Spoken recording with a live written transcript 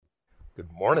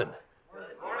Good morning.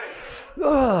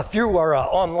 If you are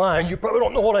online, you probably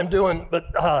don't know what I'm doing,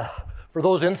 but for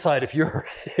those inside, if you're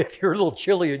a little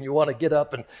chilly and you want to get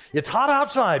up, and it's hot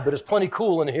outside, but it's plenty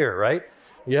cool in here, right?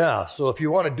 Yeah, so if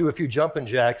you want to do a few jumping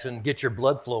jacks and get your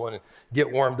blood flowing and get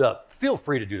warmed up, feel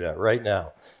free to do that right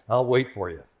now. I'll wait for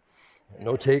you.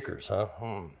 No takers, huh?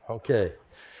 Okay.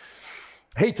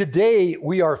 Hey, today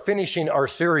we are finishing our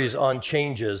series on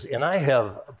changes, and I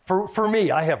have, for me,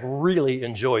 I have really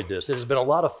enjoyed this. It has been a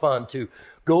lot of fun to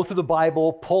go through the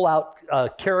Bible, pull out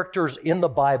characters in the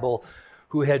Bible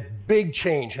who had big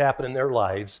change happen in their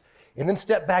lives, and then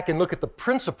step back and look at the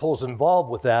principles involved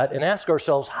with that and ask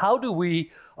ourselves, how do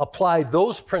we apply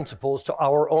those principles to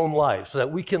our own lives so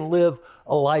that we can live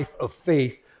a life of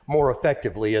faith more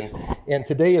effectively? And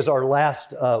today is our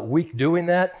last week doing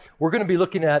that. We're going to be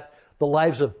looking at the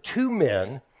lives of two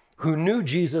men who knew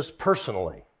Jesus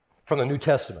personally from the New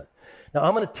Testament. Now,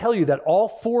 I'm going to tell you that all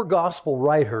four gospel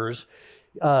writers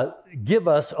give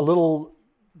us a little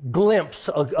glimpse,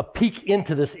 a peek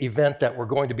into this event that we're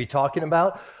going to be talking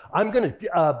about. I'm going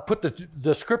to put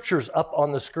the scriptures up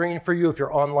on the screen for you. If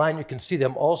you're online, you can see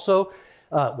them also.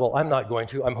 Well, I'm not going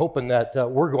to. I'm hoping that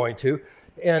we're going to.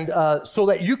 And so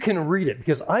that you can read it,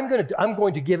 because I'm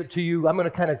going to give it to you. I'm going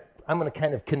to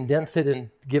kind of condense it and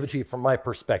give it to you from my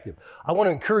perspective. I want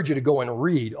to encourage you to go and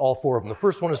read all four of them. The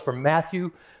first one is from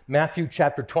Matthew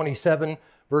chapter 27,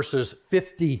 verses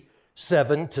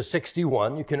 57 to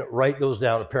 61. You can write those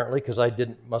down apparently, because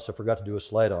must have forgot to do a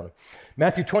slide on them.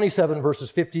 Matthew 27, verses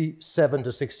 57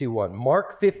 to 61.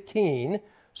 Mark 15,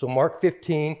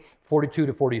 42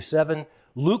 to 47.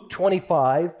 Luke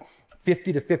 25,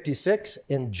 50 to 56.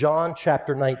 And John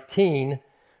chapter 19,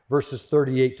 verses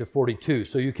 38 to 42.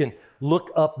 So you can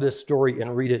look up this story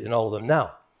and read it in all of them.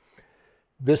 Now,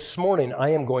 this morning I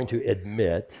am going to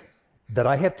admit that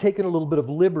I have taken a little bit of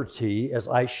liberty as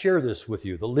I share this with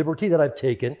you. The liberty that I've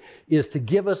taken is to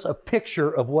give us a picture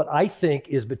of what I think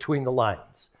is between the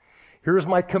lines. Here's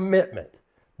my commitment.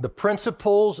 The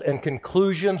principles and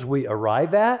conclusions we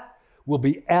arrive at will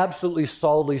be absolutely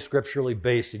solidly scripturally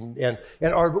based and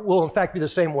will in fact be the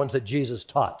same ones that Jesus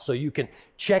taught. So you can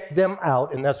check them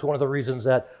out, and that's one of the reasons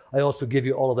that I also give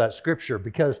you all of that scripture,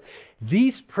 because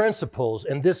these principles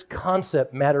and this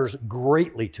concept matters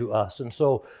greatly to us. And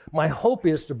so my hope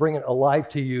is to bring it alive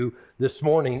to you this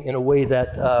morning in a way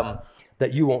that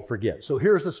that you won't forget. So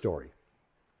here's the story,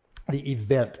 the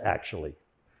event actually.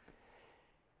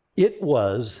 It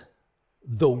was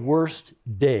the worst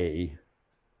day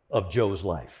of Joe's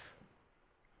life.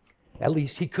 At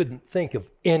least he couldn't think of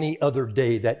any other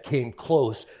day that came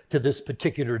close to this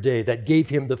particular day, that gave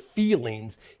him the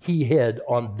feelings he had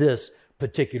on this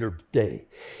particular day.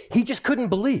 He just couldn't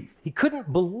believe. He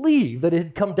couldn't believe that it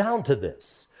had come down to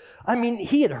this. I mean,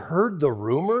 he had heard the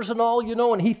rumors and all,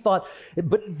 and he thought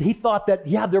that,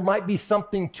 yeah, there might be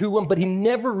something to them, but he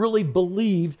never really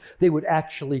believed they would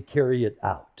actually carry it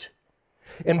out.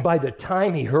 And by the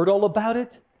time he heard all about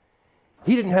it,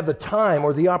 he didn't have the time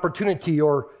or the opportunity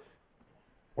or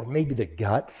maybe the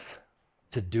guts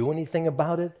to do anything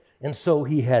about it, and so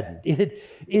he hadn't.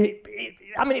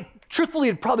 Truthfully,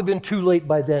 it had probably been too late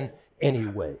by then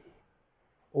anyway.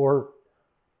 Or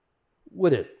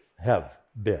would it have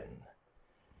been?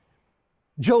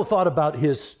 Joe thought about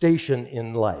his station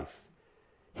in life.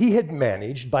 He had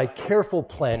managed, by careful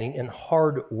planning and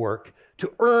hard work,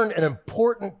 to earn an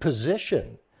important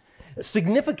position,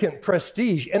 significant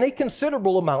prestige, and a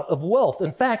considerable amount of wealth.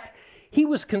 In fact, he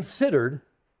was considered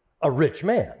a rich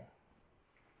man.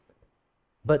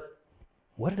 But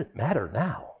what did it matter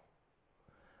now?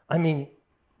 I mean,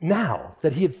 now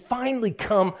that he had finally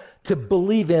come to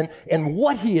believe in, and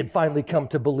what he had finally come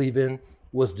to believe in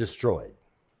was destroyed.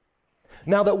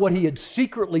 Now that what he had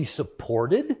secretly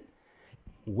supported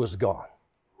was gone.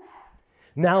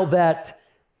 Now that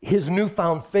his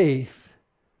newfound faith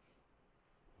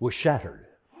was shattered.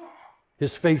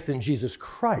 His faith in Jesus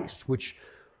Christ, which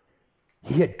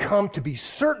he had come to be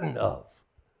certain of,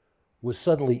 was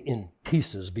suddenly in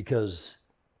pieces because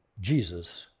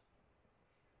Jesus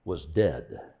was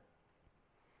dead.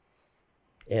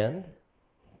 And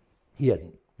he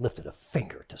hadn't lifted a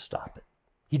finger to stop it.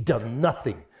 He'd done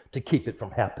nothing to keep it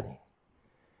from happening.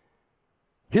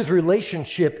 His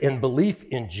relationship and belief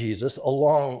in Jesus,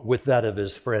 along with that of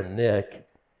his friend Nick,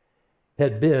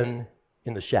 had been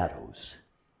in the shadows,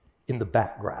 in the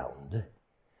background.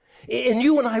 And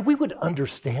you and I, we would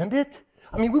understand it.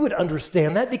 I mean, we would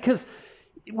understand that because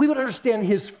we would understand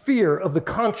his fear of the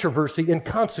controversy and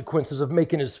consequences of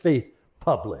making his faith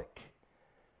public.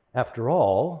 After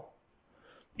all,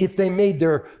 if they made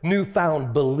their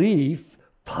newfound belief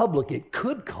public, it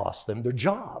could cost them their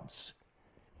jobs.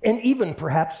 and even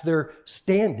perhaps their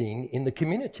standing in the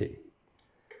community.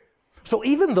 So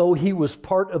even though he was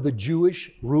part of the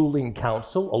Jewish ruling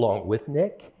council along with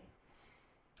Nick,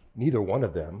 neither one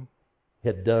of them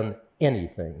had done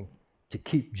anything to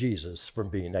keep Jesus from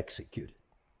being executed.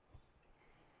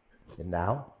 And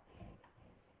now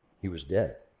he was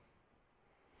dead.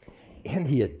 And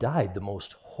he had died the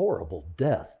most horrible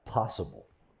death possible.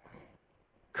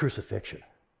 Crucifixion.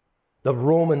 The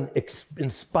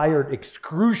Roman-inspired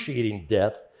excruciating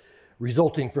death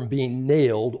resulting from being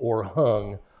nailed or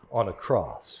hung on a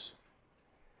cross.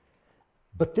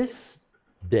 But this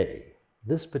day,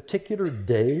 this particular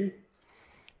day,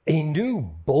 a new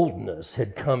boldness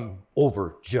had come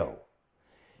over Joe.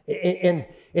 And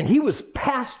he was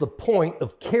past the point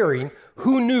of caring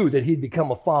who knew that he'd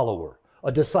become a follower,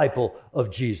 a disciple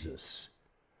of Jesus.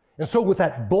 And so with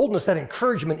that boldness, that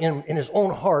encouragement in his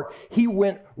own heart, he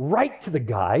went right to the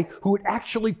guy who would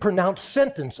actually pronounce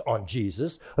sentence on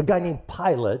Jesus, a guy named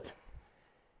Pilate.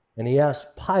 And he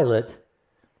asked Pilate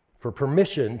for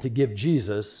permission to give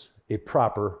Jesus a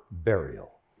proper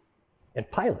burial. And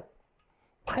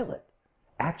Pilate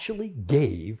actually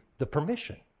gave the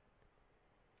permission.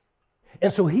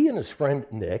 And so he and his friend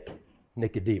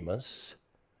Nicodemus,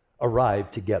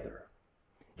 arrived together.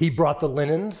 He brought the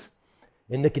linens,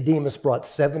 and Nicodemus brought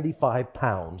 75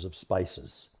 pounds of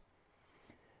spices.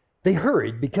 They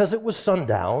hurried because it was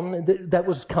sundown that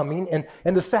was coming,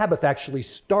 and the Sabbath actually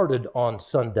started on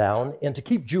sundown, and to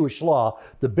keep Jewish law,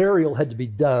 the burial had to be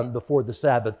done before the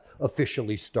Sabbath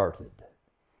officially started.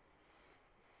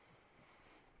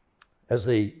 As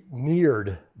they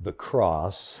neared the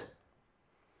cross,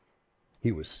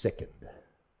 he was sickened,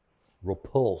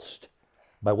 repulsed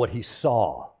by what he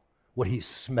saw, what he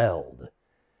smelled,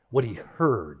 what he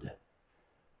heard.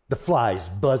 The flies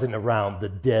buzzing around the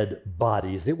dead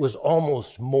bodies. It was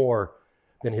almost more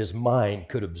than his mind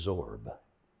could absorb.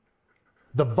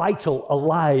 The vital,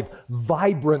 alive,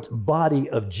 vibrant body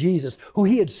of Jesus, who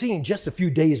he had seen just a few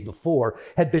days before,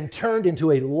 had been turned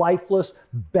into a lifeless,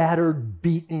 battered,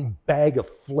 beaten bag of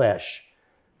flesh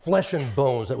and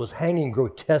bones that was hanging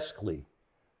grotesquely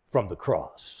from the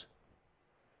cross.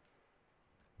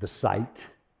 The sight,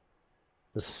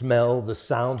 the smell, the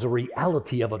sounds, the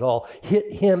reality of it all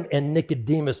hit him and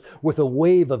Nicodemus with a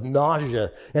wave of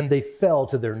nausea, and they fell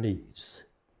to their knees.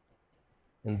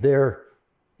 And there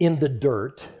in the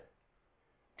dirt,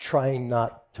 trying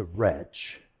not to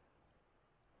retch,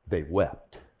 they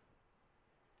wept.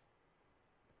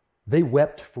 They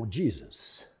wept for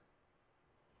Jesus.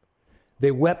 They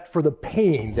wept for the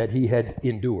pain that he had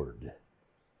endured.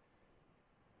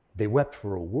 They wept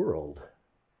for a world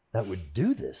that would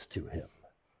do this to him.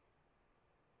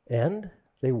 And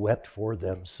they wept for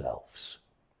themselves.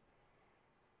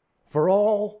 For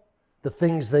all the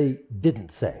things they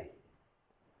didn't say,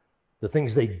 the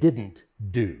things they didn't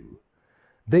do.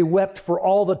 They wept for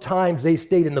all the times they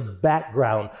stayed in the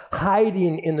background,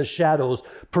 hiding in the shadows,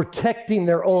 protecting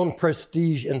their own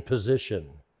prestige and position.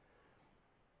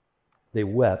 They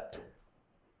wept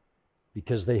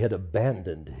because they had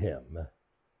abandoned him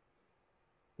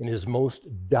in his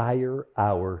most dire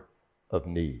hour of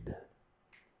need.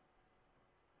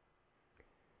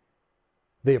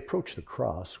 They approached the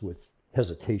cross with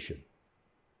hesitation.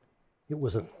 It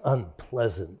was an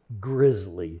unpleasant,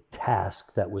 grisly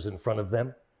task that was in front of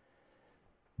them,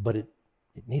 but it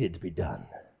needed to be done.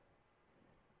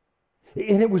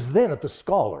 And it was then that the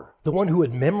scholar, the one who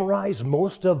had memorized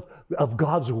most of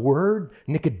God's word,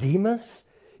 Nicodemus,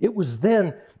 it was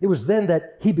then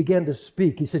that he began to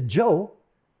speak. He said, Joe,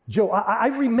 I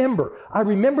remember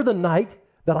the night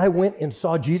that I went and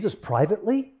saw Jesus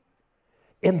privately.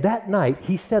 And that night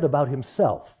he said about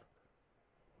himself,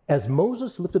 as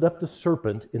Moses lifted up the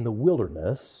serpent in the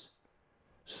wilderness,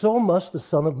 so must the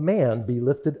Son of Man be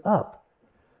lifted up,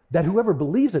 that whoever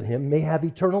believes in him may have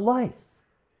eternal life.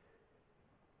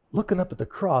 Looking up at the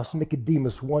cross,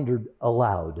 Nicodemus wondered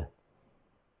aloud,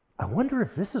 I wonder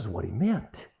if this is what he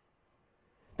meant,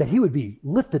 that he would be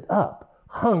lifted up,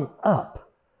 hung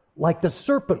up, like the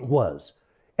serpent was.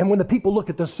 And when the people looked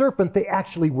at the serpent, they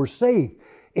actually were saved.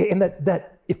 And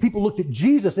that if people looked at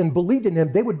Jesus and believed in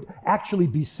him, they would actually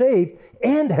be saved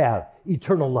and have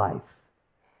eternal life.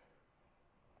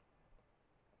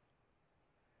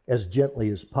 As gently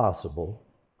as possible,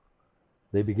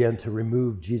 they began to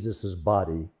remove Jesus'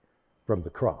 body from the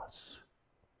cross.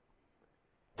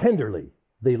 Tenderly,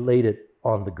 they laid it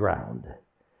on the ground.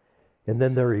 And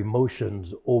then their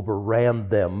emotions overran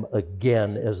them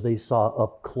again as they saw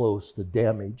up close the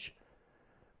damage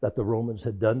that the Romans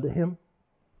had done to him.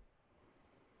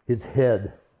 His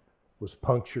head was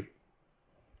punctured,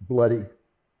 bloody.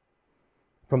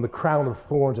 from the crown of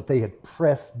thorns that they had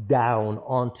pressed down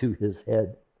onto his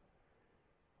head.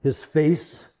 His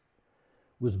face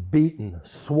was beaten,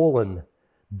 swollen,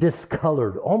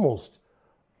 discolored, almost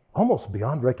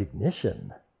beyond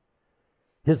recognition.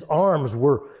 His arms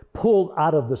were pulled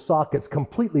out of the sockets,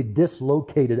 completely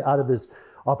dislocated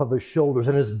off of his shoulders,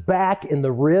 and his back and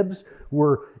the ribs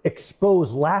were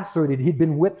exposed, lacerated. He'd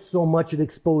been whipped so much it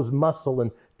exposed muscle and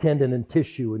tendon and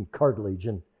tissue and cartilage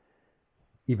and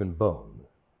even bone.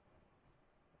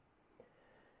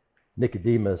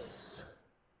 Nicodemus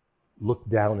looked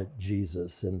down at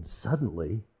Jesus, and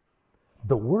suddenly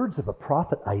the words of the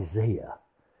prophet Isaiah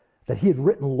that he had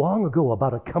written long ago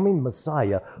about a coming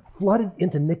Messiah flooded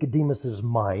into Nicodemus's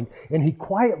mind, and he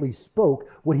quietly spoke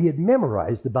what he had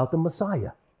memorized about the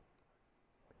Messiah.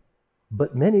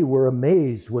 But many were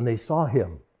amazed when they saw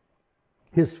him.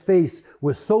 His face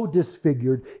was so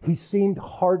disfigured, he seemed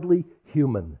hardly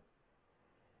human.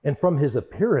 And from his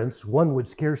appearance, one would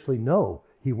scarcely know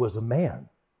he was a man.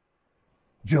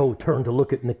 Joe turned to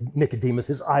look at Nicodemus,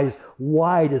 his eyes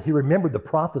wide as he remembered the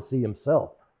prophecy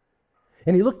himself.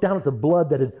 And he looked down at the blood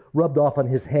that had rubbed off on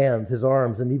his hands, his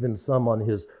arms, and even some on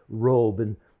his robe.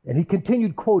 And he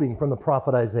continued quoting from the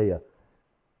prophet Isaiah.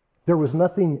 There was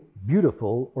nothing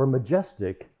beautiful or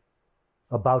majestic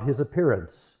about his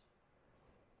appearance,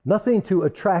 nothing to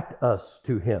attract us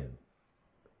to him.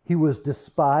 He was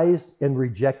despised and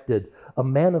rejected, a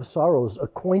man of sorrows,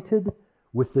 acquainted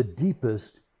with the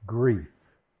deepest grief.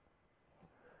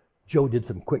 Joe did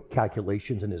some quick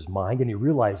calculations in his mind, and he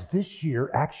realized this year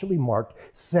actually marked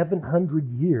 700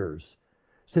 years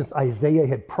since Isaiah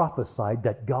had prophesied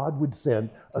that God would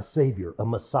send a Savior, a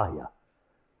Messiah,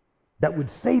 that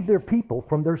would save their people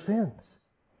from their sins.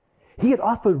 He had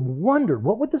often wondered,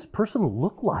 what would this person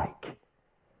look like?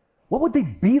 What would they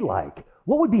be like?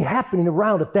 What would be happening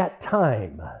around at that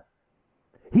time?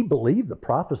 He believed the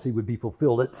prophecy would be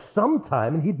fulfilled at some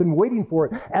time, and he'd been waiting for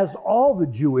it, as all the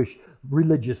Jewish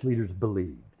religious leaders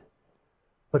believed.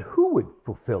 But who would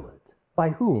fulfill it?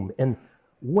 By whom? And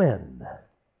when?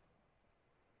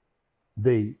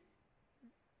 They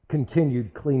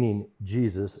continued cleaning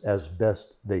Jesus as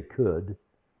best they could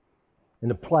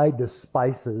and applied the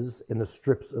spices and the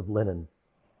strips of linen.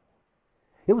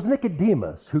 It was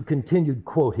Nicodemus who continued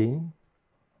quoting,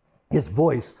 his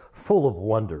voice full of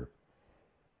wonder.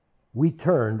 We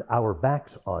turned our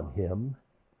backs on him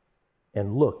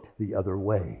and looked the other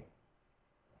way.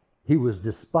 He was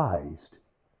despised,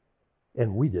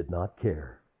 and we did not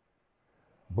care.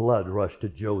 Blood rushed to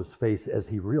Joe's face as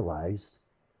he realized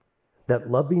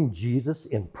that loving Jesus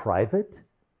in private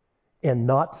and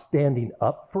not standing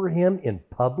up for him in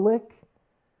public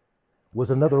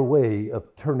was another way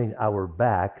of turning our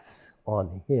backs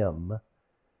on him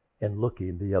and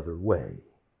looking the other way.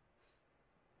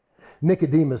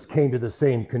 Nicodemus came to the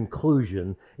same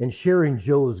conclusion, and sharing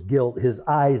Joe's guilt, his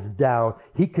eyes down,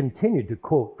 he continued to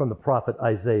quote from the prophet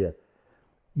Isaiah.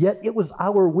 Yet it was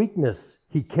our weakness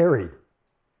he carried.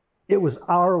 It was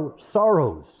our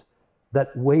sorrows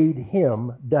that weighed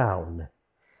him down.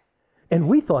 And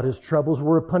we thought his troubles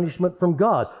were a punishment from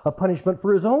God, a punishment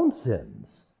for his own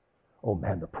sins. Oh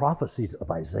man, the prophecies of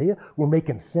Isaiah were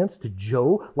making sense to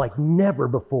Joe like never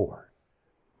before.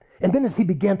 And then as he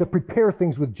began to prepare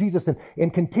things with Jesus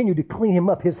and continue to clean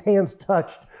him up, his hands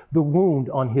touched the wound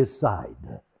on his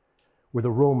side, where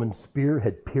the Roman spear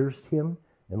had pierced him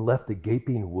and left a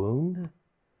gaping wound.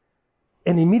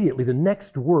 And immediately the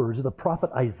next words of the prophet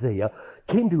Isaiah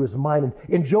came to his mind,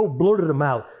 and Joe blurted them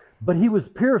out. But he was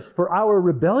pierced for our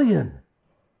rebellion,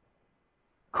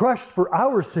 crushed for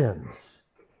our sins.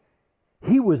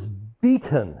 He was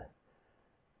beaten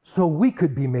so we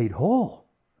could be made whole.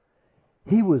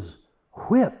 He was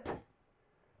whipped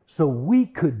so we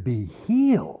could be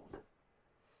healed.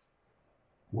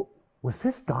 Was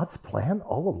this God's plan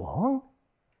all along?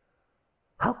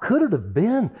 How could it have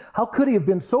been? How could he have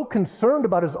been so concerned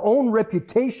about his own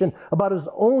reputation, about his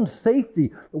own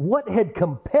safety? What had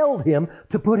compelled him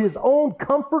to put his own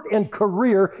comfort and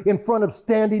career in front of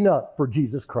standing up for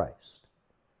Jesus Christ?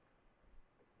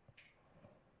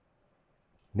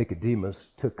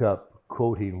 Nicodemus took up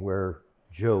quoting where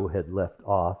Joe had left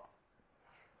off.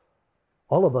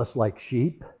 All of us, like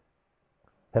sheep,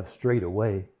 have strayed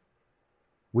away.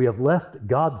 We have left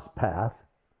God's path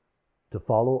to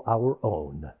follow our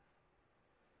own.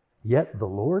 Yet the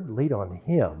Lord laid on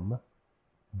him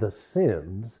the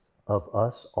sins of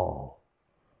us all.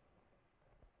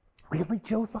 Really,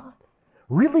 Joe thought?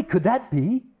 Really, could that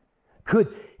be?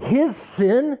 Could his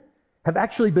sin have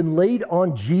actually been laid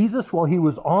on Jesus while he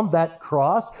was on that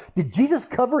cross? Did Jesus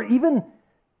cover even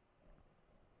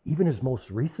his most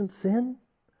recent sin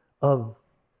of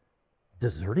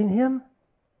deserting him?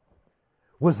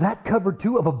 Was that covered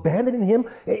too, of abandoning him?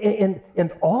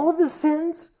 And all of his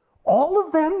sins, all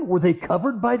of them, were they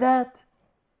covered by that?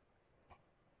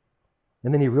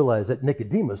 And then he realized that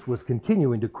Nicodemus was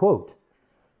continuing to quote,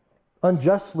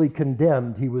 unjustly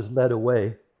condemned, he was led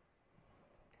away.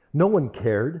 No one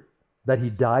cared that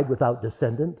he died without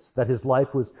descendants, that his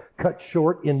life was cut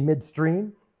short in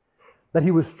midstream, that he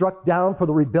was struck down for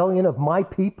the rebellion of my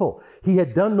people. He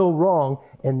had done no wrong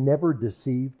and never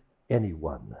deceived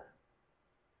anyone.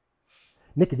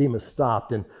 Nicodemus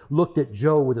stopped and looked at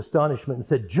Joe with astonishment and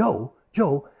said, Joe,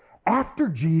 after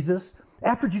Jesus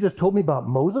told me about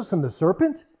Moses and the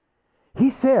serpent, he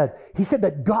said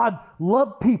that God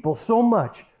loved people so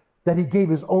much that he gave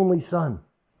his only son,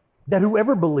 that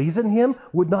whoever believes in him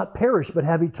would not perish but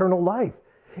have eternal life.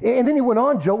 And then he went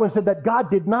on, Joe, and said that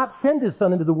God did not send his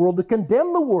son into the world to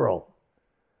condemn the world,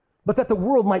 but that the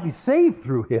world might be saved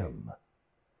through him.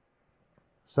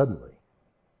 Suddenly,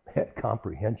 that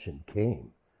comprehension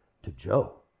came to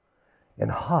Joe,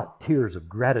 and hot tears of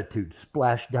gratitude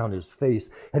splashed down his face,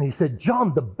 and he said,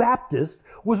 John the Baptist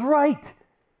was right.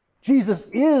 Jesus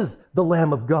is the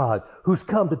Lamb of God who's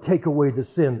come to take away the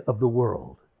sin of the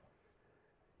world.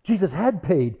 Jesus had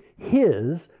paid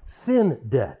his sin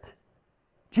debt.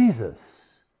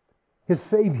 Jesus, his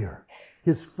Savior,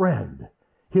 his friend,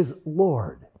 his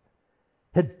Lord,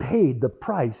 had paid the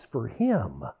price for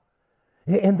him.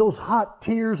 And those hot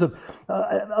tears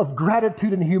of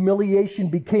gratitude and humiliation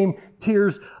became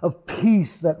tears of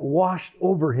peace that washed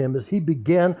over him as he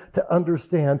began to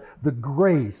understand the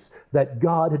grace that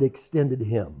God had extended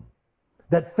him,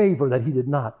 that favor that he did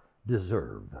not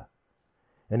deserve.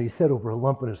 And he said over a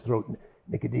lump in his throat,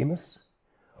 Nicodemus,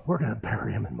 we're going to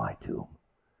bury him in my tomb.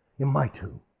 In my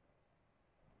tomb.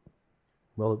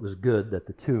 Well, it was good that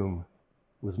the tomb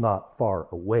was not far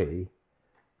away.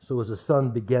 So as the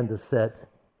sun began to set,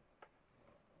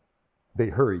 they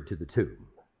hurried to the tomb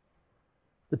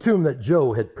that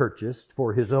Joe had purchased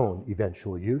for his own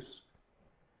eventual use.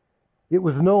 It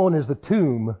was known as the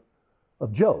tomb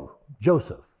of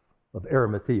Joseph of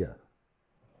Arimathea.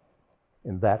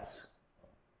 And that's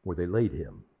where they laid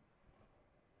him.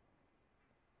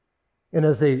 And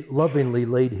as they lovingly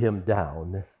laid him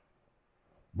down,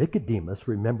 Nicodemus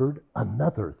remembered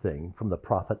another thing from the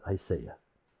prophet Isaiah.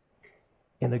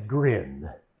 And a grin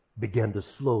began to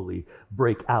slowly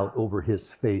break out over his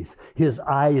face. His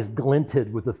eyes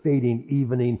glinted with the fading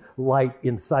evening light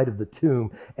inside of the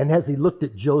tomb. And as he looked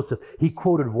at Joseph, he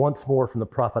quoted once more from the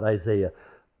prophet Isaiah.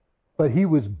 But he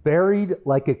was buried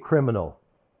like a criminal.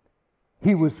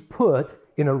 He was put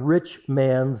in a rich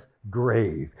man's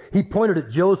grave. He pointed at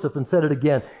Joseph and said it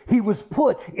again. He was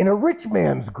put in a rich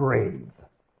man's grave.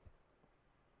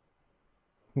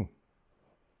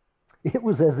 It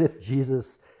was as if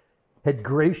Jesus had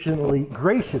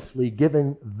graciously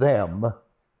given them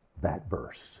that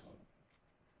verse.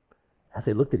 As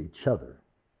they looked at each other,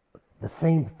 the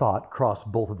same thought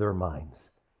crossed both of their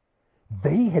minds.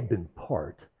 They had been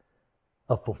part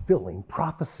of fulfilling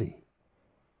prophecy.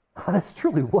 This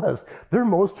truly was their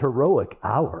most heroic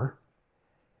hour.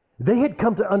 They had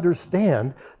come to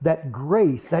understand that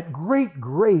grace, that great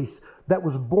grace that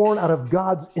was born out of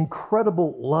God's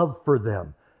incredible love for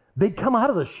them. They'd come out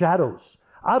of the shadows,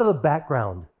 out of the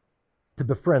background, to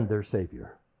befriend their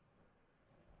Savior.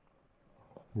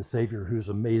 The Savior whose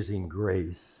amazing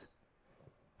grace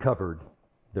covered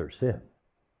their sin.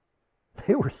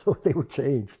 They were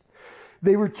changed.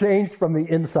 They were changed from the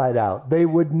inside out. They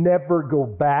would never go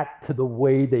back to the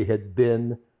way they had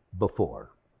been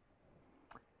before.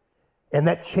 And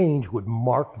that change would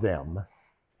mark them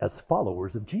as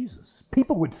followers of Jesus.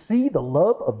 People would see the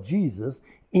love of Jesus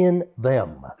in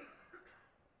them.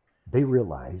 They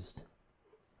realized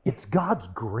it's God's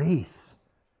grace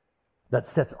that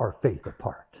sets our faith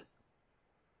apart.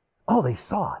 Oh, they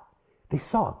saw it. They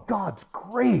saw God's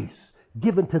grace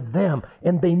given to them,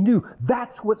 and they knew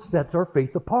that's what sets our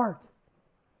faith apart.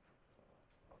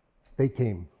 They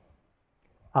came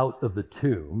out of the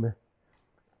tomb,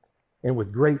 and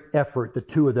with great effort, the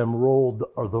two of them rolled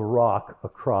the rock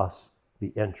across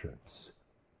the entrance.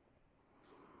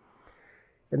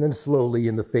 And then slowly,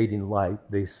 in the fading light,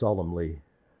 they solemnly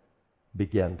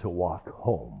began to walk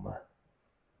home.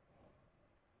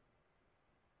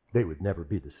 They would never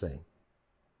be the same.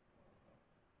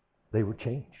 They were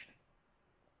changed.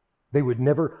 They would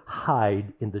never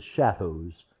hide in the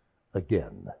shadows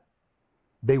again.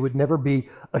 They would never be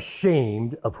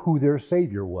ashamed of who their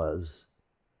Savior was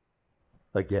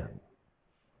again.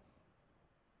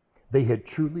 They had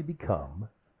truly become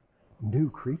new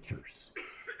creatures.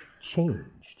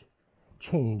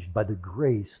 Changed by the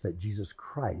grace that Jesus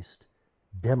Christ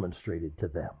demonstrated to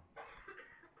them.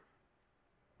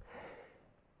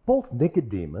 Both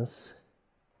Nicodemus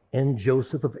and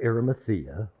Joseph of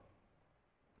Arimathea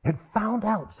had found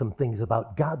out some things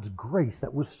about God's grace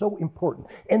that was so important.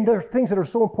 And there are things that are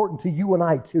so important to you and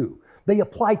I too. They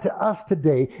apply to us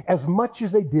today as much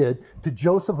as they did to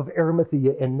Joseph of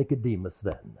Arimathea and Nicodemus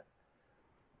then.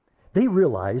 They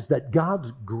realized that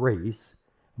God's grace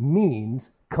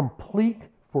means complete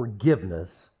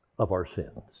forgiveness of our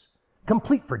sins.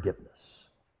 Complete forgiveness.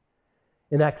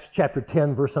 In Acts chapter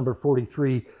 10, verse number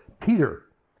 43, Peter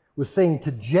was saying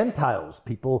to Gentiles,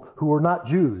 people who were not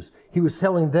Jews, he was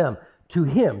telling them, to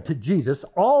him, to Jesus,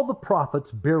 all the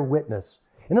prophets bear witness.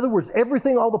 In other words,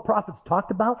 everything all the prophets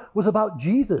talked about was about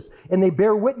Jesus. And they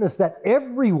bear witness that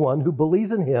everyone who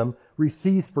believes in him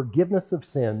receives forgiveness of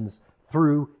sins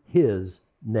through his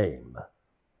name.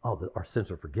 Oh, our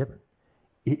sins are forgiven.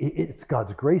 It's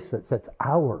God's grace that sets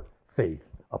our faith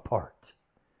apart.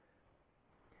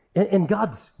 And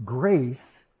God's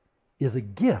grace is a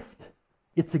gift.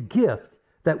 It's a gift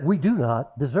that we do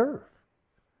not deserve.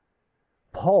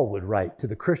 Paul would write to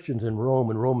the Christians in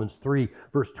Rome in Romans 3,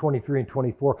 verse 23 and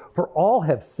 24, for all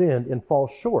have sinned and fall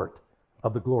short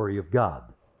of the glory of God.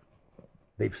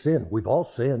 They've sinned. We've all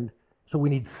sinned. So we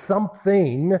need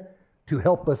something to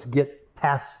help us get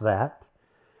past that.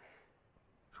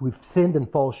 So we've sinned and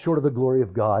fall short of the glory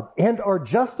of God and are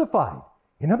justified.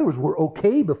 In other words, we're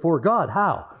okay before God.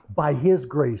 How? By his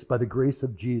grace, by the grace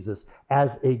of Jesus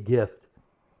as a gift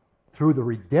through the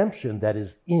redemption that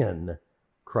is in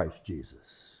Christ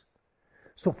Jesus.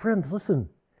 So friends, listen,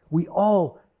 we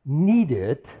all need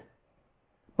it,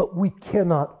 but we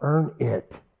cannot earn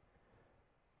it.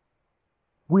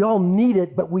 We all need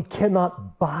it, but we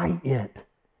cannot buy it.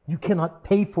 You cannot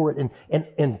pay for it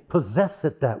and possess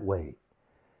it that way.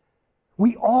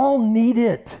 We all need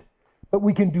it, but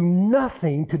we can do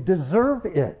nothing to deserve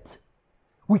it.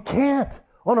 We can't.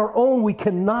 On our own, we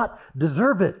cannot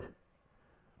deserve it.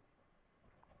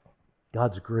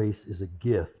 God's grace is a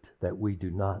gift that we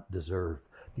do not deserve.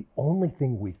 The only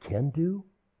thing we can do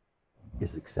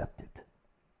is accept it,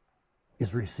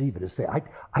 is receive it, is say,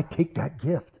 I take that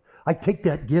gift. I take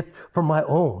that gift for my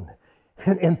own.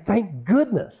 And thank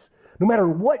goodness, no matter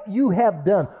what you have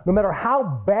done, no matter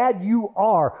how bad you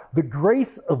are, the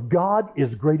grace of God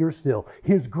is greater still.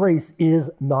 His grace is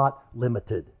not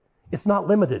limited. It's not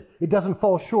limited. It doesn't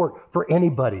fall short for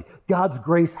anybody. God's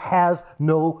grace has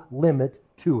no limit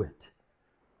to it.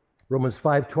 Romans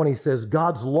 5:20 says,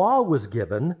 God's law was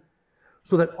given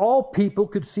so that all people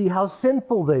could see how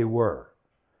sinful they were.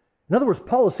 In other words,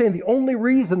 Paul is saying the only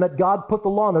reason that God put the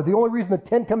law in there, the only reason the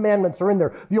 10 Commandments are in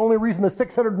there, the only reason the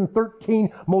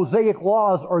 613 Mosaic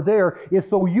laws are there is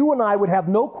so you and I would have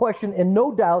no question and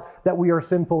no doubt that we are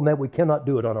sinful and that we cannot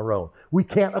do it on our own. We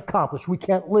can't accomplish, we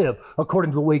can't live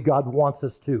according to the way God wants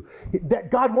us to. That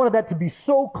God wanted that to be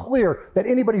so clear that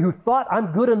anybody who thought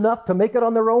I'm good enough to make it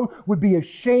on their own would be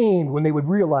ashamed when they would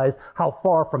realize how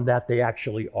far from that they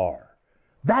actually are.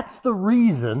 That's the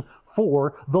reason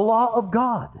for the law of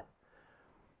God.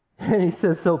 And he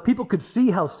says, so people could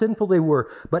see how sinful they were.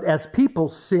 But as people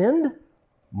sinned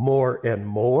more and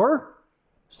more,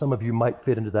 some of you might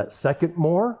fit into that second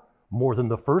more than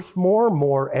the first more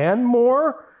and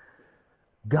more,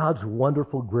 God's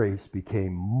wonderful grace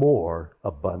became more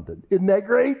abundant. Isn't that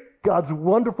great? God's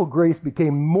wonderful grace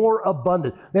became more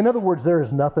abundant. In other words, there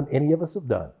is nothing any of us have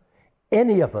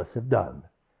done,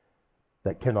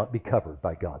 that cannot be covered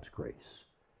by God's grace.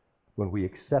 When we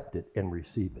accept it and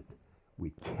receive it,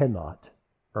 we cannot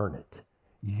earn it.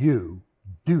 You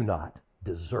do not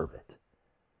deserve it.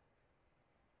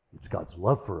 It's God's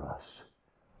love for us,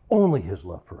 only his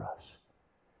love for us.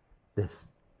 The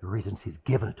reasons he's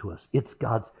given it to us. It's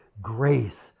God's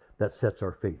grace that sets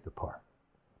our faith apart.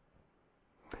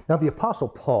 Now, the Apostle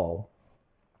Paul,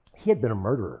 he had been a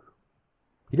murderer.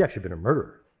 He'd actually been a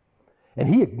murderer. And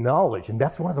he acknowledged, and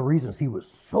that's one of the reasons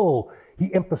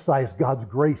he emphasized God's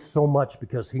grace so much,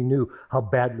 because he knew how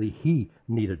badly he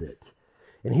needed it.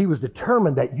 And he was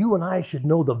determined that you and I should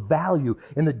know the value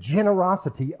and the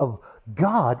generosity of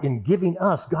God in giving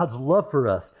us, God's love for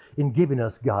us, in giving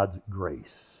us God's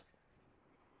grace.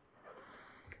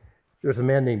 There's a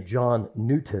man named John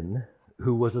Newton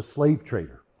who was a slave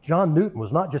trader. John Newton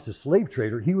was not just a slave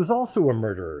trader, he was also a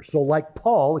murderer. So like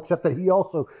Paul, except that he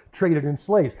also traded in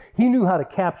slaves. He knew how to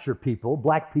capture people,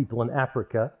 black people in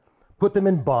Africa, put them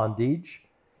in bondage,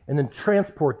 and then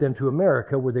transport them to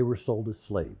America where they were sold as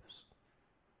slaves.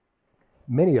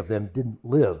 Many of them didn't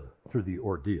live through the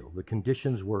ordeal. The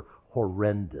conditions were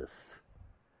horrendous.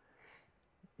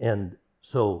 And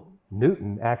so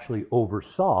Newton actually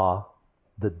oversaw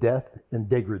the death and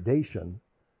degradation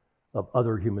of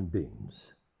other human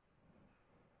beings.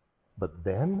 But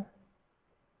then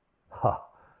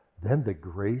the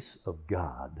grace of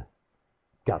God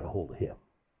got a hold of him.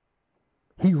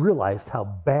 He realized how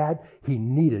bad he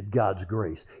needed God's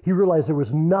grace. He realized there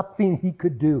was nothing he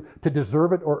could do to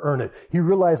deserve it or earn it. He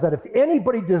realized that if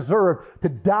anybody deserved to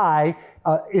die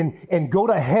and go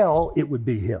to hell, it would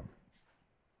be him.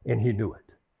 And he knew it.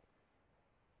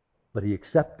 But he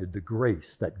accepted the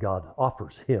grace that God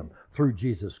offers him through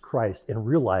Jesus Christ and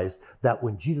realized that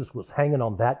when Jesus was hanging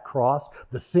on that cross,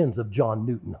 the sins of John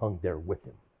Newton hung there with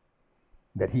him.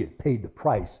 That he had paid the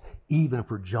price even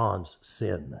for John's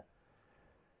sin.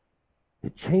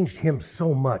 It changed him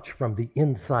so much from the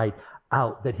inside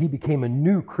out that he became a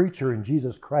new creature in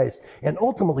Jesus Christ and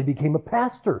ultimately became a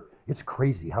pastor. It's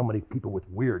crazy how many people with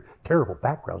weird, terrible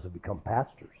backgrounds have become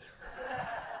pastors.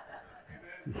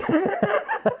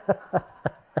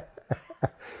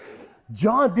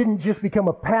 John didn't just become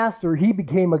a pastor, he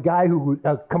became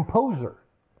a composer.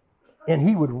 And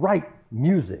he would write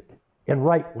music and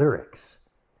write lyrics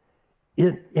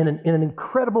in an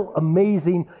incredible,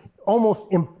 amazing, almost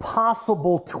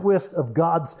impossible twist of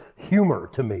God's humor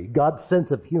to me, God's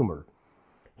sense of humor.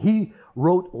 He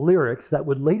wrote lyrics that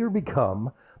would later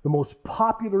become the most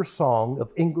popular song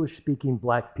of English-speaking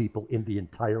black people in the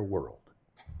entire world.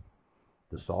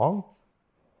 The song,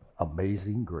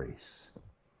 Amazing Grace.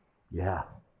 Yeah.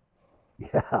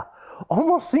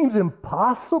 Almost seems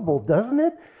impossible, doesn't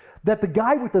it? That the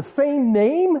guy with the same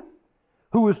name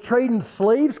who was trading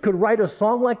slaves could write a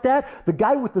song like that. The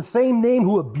guy with the same name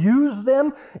who abused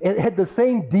them and had the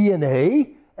same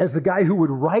DNA as the guy who would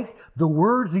write the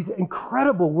words, these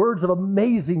incredible words of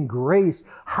amazing grace.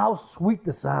 How sweet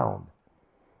the sound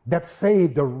that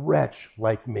saved a wretch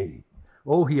like me.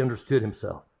 Oh, he understood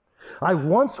himself. I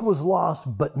once was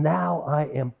lost, but now I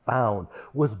am found.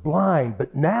 Was blind,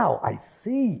 but now I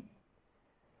see.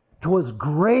 'Twas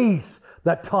grace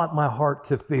that taught my heart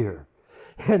to fear.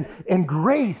 And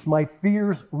grace my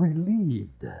fears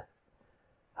relieved.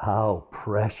 How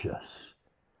precious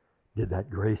did that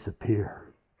grace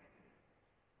appear.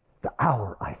 The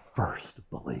hour I first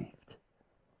believed.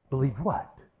 Believed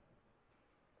what?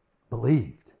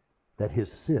 Believed that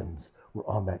his sins were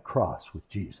on that cross with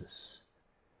Jesus.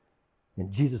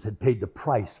 And Jesus had paid the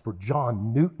price for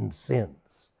John Newton's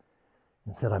sins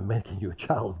and said, I'm making you a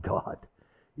child of God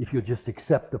if you'll just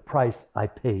accept the price I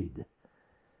paid.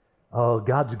 Oh,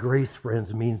 God's grace,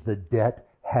 friends, means the debt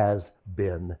has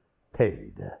been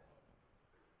paid.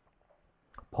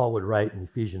 Paul would write in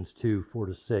Ephesians 2,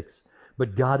 4-6,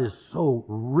 but God is so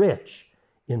rich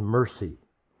in mercy,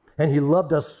 and he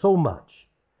loved us so much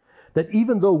that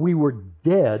even though we were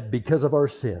dead because of our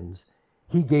sins,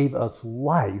 he gave us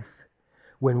life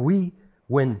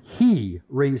when he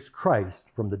raised Christ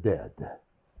from the dead.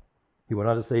 He went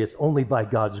on to say, it's only by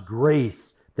God's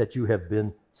grace that you have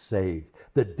been saved.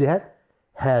 The debt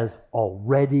has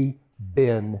already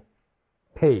been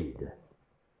paid.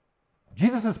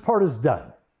 Jesus' part is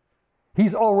done.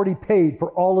 He's already paid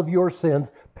for all of your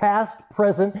sins, past,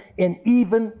 present, and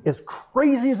even, as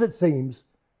crazy as it seems,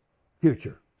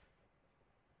 future.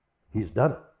 He's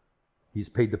done it. He's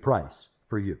paid the price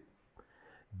for you.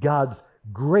 God's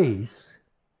grace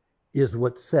is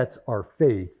what sets our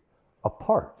faith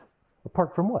apart.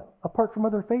 Apart from what? Apart from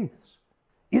other faiths.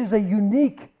 It is a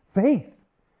unique faith.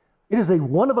 It is a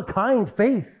one-of-a-kind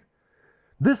faith.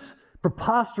 This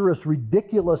preposterous,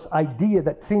 ridiculous idea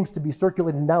that seems to be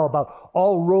circulating now about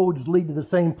all roads lead to the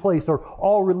same place or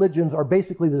all religions are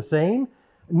basically the same,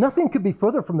 nothing could be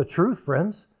further from the truth,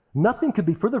 friends. Nothing could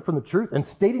be further from the truth. And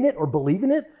stating it or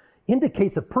believing it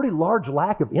indicates a pretty large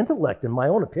lack of intellect, in my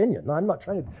own opinion. Now, I'm not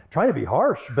trying to be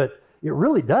harsh, but it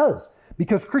really does.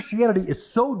 Because Christianity is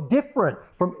so different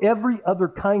from every other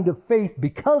kind of faith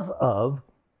because of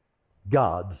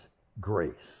God's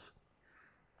grace.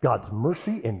 God's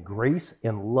mercy and grace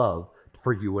and love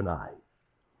for you and I.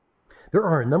 There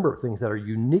are a number of things that are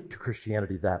unique to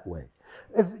Christianity that way.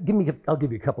 I'll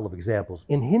give you a couple of examples.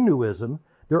 In Hinduism,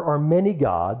 there are many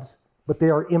gods, but they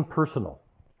are impersonal.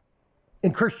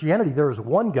 In Christianity, there is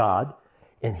one God,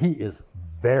 and he is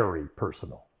very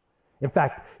personal. In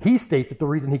fact, he states that the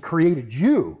reason he created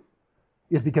you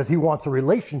is because he wants a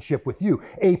relationship with you,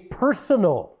 a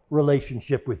personal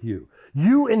relationship with you.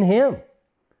 You and him.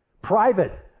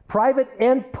 Private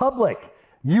and public,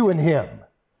 you and him,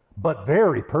 but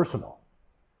very personal,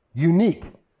 unique.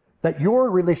 That your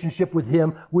relationship with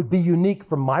him would be unique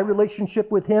from my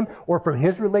relationship with him, or from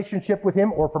his relationship with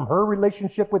him, or from her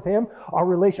relationship with him. Our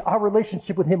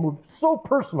relationship with him would be so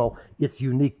personal, it's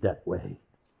unique that way.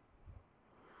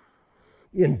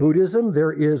 In Buddhism,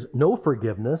 there is no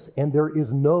forgiveness and there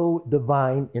is no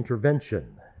divine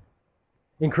intervention.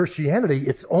 In Christianity,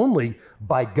 it's only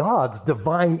by God's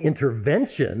divine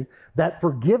intervention that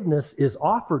forgiveness is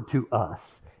offered to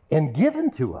us and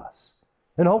given to us.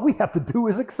 And all we have to do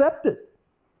is accept it.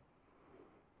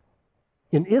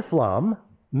 In Islam,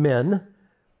 men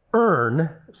earn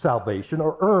salvation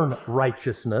or earn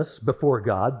righteousness before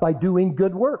God by doing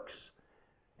good works.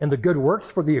 And the good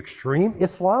works for the extreme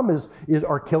Islam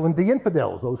are killing the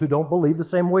infidels, those who don't believe the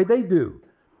same way they do.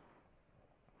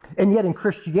 And yet in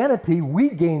Christianity, we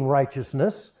gain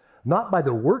righteousness not by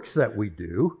the works that we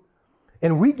do,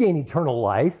 and we gain eternal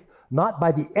life not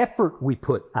by the effort we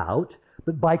put out,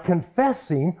 but by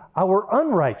confessing our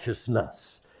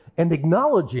unrighteousness and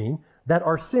acknowledging that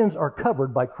our sins are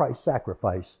covered by Christ's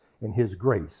sacrifice and His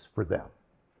grace for them.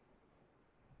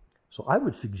 So I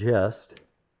would suggest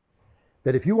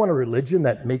that if you want a religion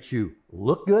that makes you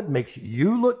look good, makes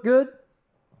you look good,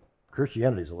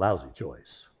 Christianity is a lousy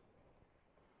choice.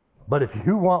 But if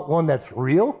you want one that's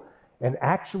real and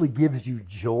actually gives you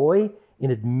joy in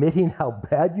admitting how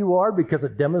bad you are because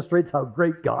it demonstrates how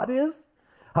great God is,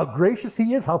 how gracious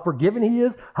He is, how forgiving He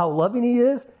is, how loving He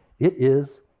is,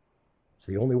 it's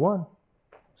the only one.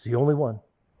 It's the only one.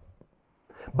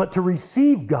 But to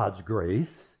receive God's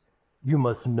grace, you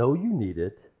must know you need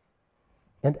it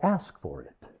and ask for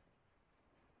it.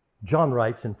 John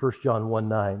writes in 1 John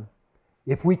 1:9,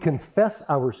 if we confess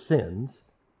our sins,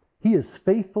 He is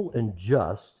faithful and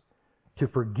just to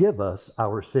forgive us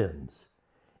our sins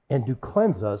and to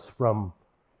cleanse us from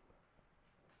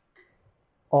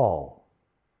all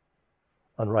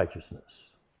unrighteousness.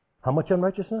 How much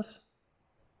unrighteousness?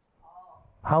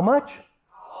 How much?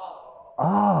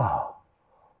 All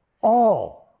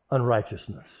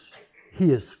unrighteousness.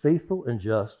 He is faithful and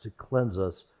just to cleanse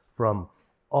us from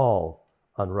all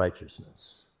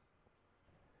unrighteousness.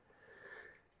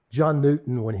 John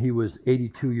Newton, when he was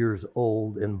 82 years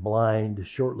old and blind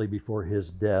shortly before his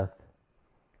death,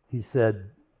 he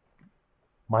said,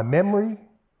 my memory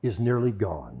is nearly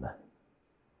gone.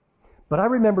 But I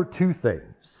remember two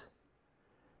things,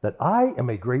 that I am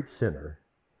a great sinner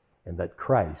and that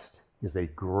Christ is a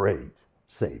great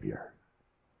Savior.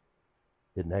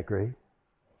 Isn't that great?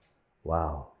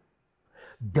 Wow.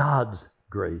 God's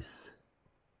grace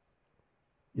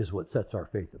is what sets our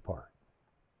faith apart.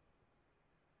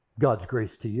 God's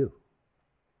grace to you.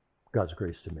 God's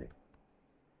grace to me.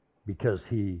 Because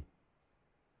He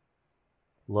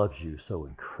loves you so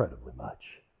incredibly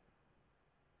much.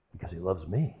 Because He loves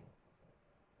me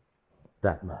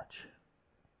that much.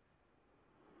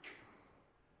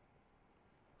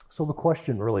 So the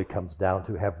question really comes down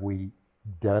to, have we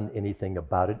done anything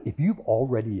about it? If you've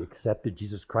already accepted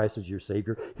Jesus Christ as your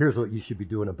Savior, here's what you should be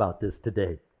doing about this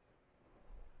today.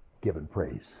 Giving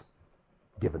praise.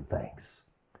 Giving thanks.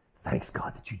 Thanks,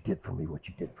 God, that you did for me what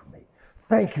you did for me.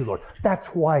 Thank you, Lord. That's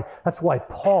why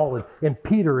Paul and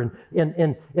Peter and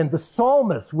the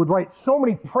psalmist would write so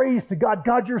many praise to God.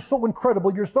 God, you're so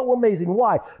incredible. You're so amazing.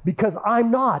 Why? Because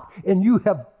I'm not, and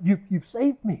you've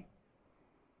saved me.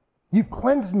 You've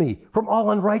cleansed me from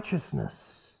all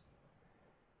unrighteousness.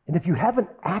 And if you haven't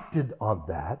acted on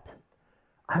that,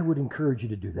 I would encourage you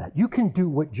to do that. You can do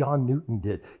what John Newton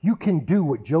did. You can do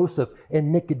what Joseph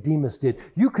and Nicodemus did.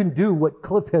 You can do what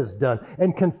Cliff has done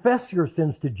and confess your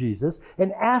sins to Jesus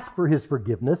and ask for His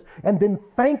forgiveness and then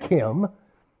thank Him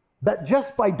that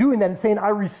just by doing that and saying, I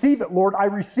receive it, Lord, I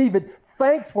receive it,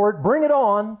 thanks for it, bring it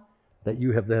on, that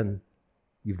you've then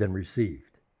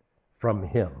received from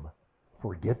Him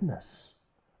forgiveness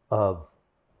of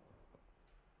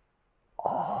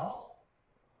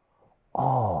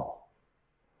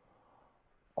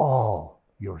all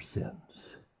your sins.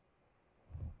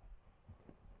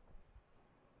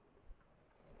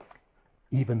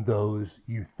 Even those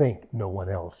you think no one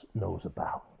else knows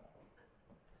about.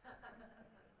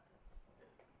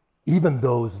 Even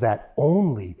those that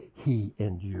only He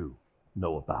and you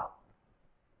know about.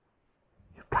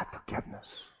 You've got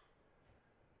forgiveness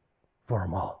for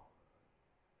them all.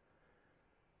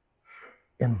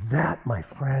 And that, my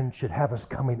friend, should have us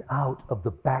coming out of the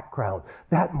background.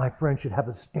 That, my friend, should have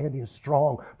us standing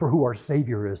strong for who our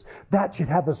Savior is. That should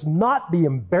have us not be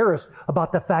embarrassed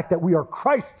about the fact that we are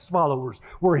Christ's followers.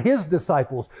 We're His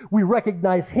disciples. We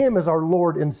recognize Him as our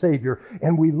Lord and Savior,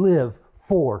 and we live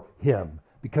for Him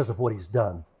because of what He's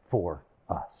done for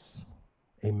us.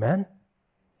 Amen?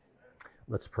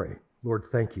 Let's pray. Lord,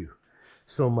 thank you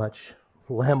so much,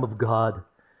 Lamb of God,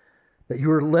 that you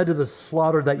are led to the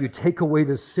slaughter, that you take away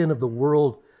the sin of the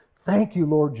world. Thank you,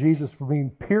 Lord Jesus, for being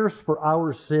pierced for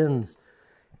our sins,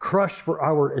 crushed for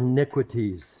our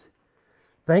iniquities.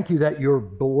 Thank you that your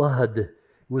blood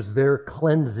was there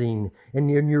cleansing, and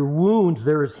in your wounds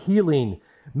there is healing.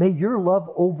 May your love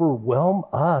overwhelm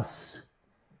us,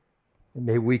 and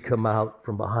may we come out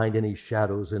from behind any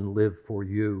shadows and live for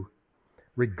you,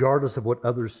 regardless of what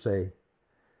others say,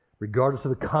 regardless of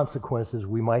the consequences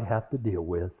we might have to deal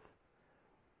with,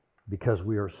 because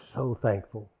we are so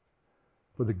thankful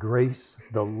for the grace,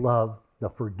 the love, the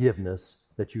forgiveness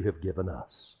that you have given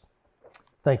us.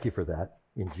 Thank you for that.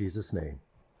 In Jesus' name,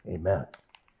 amen.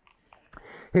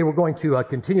 Hey, we're going to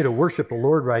continue to worship the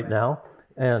Lord right now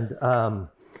and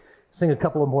sing a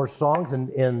couple of more songs.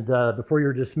 And before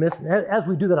you're dismissed, as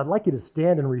we do that, I'd like you to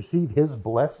stand and receive His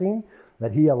blessing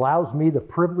that He allows me the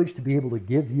privilege to be able to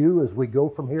give you as we go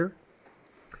from here.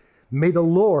 May the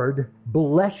Lord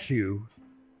bless you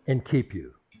and keep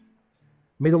you.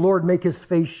 May the Lord make His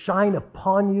face shine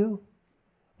upon you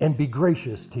and be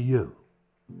gracious to you.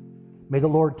 May the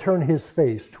Lord turn His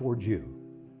face towards you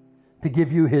to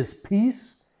give you His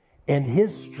peace and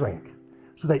His strength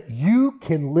so that you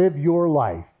can live your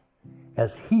life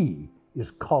as He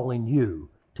is calling you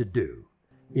to do.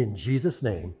 In Jesus'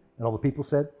 name. And all the people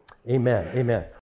said, amen, amen.